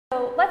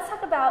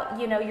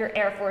about, you know, your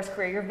Air Force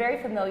career. You're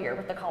very familiar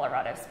with the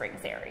Colorado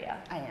Springs area.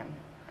 I am.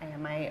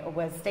 I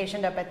was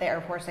stationed up at the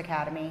Air Force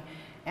Academy,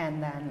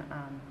 and then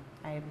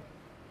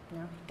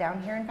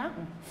down here in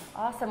Fountain.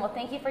 Awesome. Well,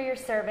 thank you for your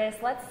service.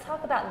 Let's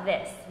talk about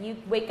this. You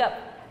wake up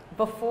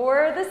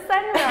before the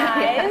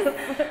sunrise,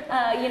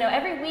 you know,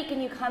 every week,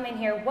 and you come in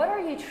here. What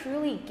are you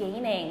truly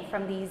gaining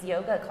from these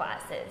yoga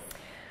classes?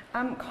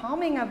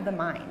 Calming of the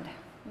mind.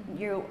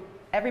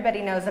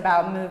 Everybody knows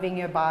about moving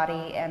your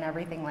body and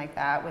everything like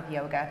that with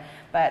yoga,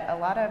 but a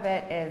lot of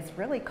it is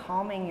really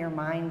calming your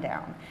mind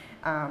down.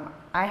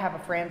 I have a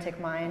frantic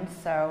mind,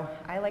 so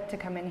I like to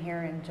come in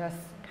here and just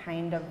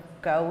kind of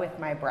go with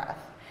my breath,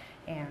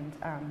 and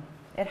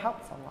it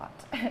helps a lot.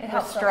 It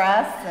helps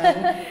stress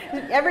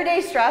and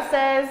everyday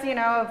stresses, you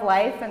know, of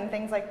life and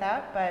things like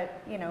that,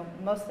 but, you know,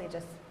 mostly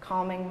just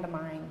calming the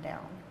mind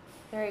down.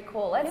 Very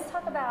cool. Let's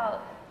talk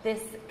about this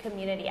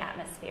community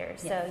atmosphere.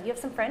 So you have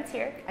some friends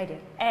here. I do.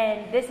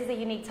 And this is a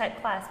unique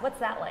type class. What's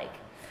that like?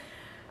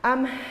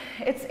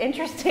 It's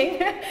interesting.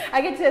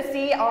 I get to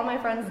see all my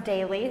friends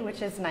daily,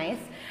 which is nice.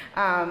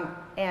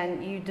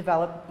 And you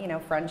develop, you know,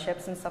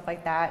 friendships and stuff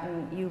like that,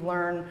 and you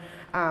learn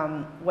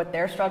what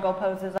their struggle poses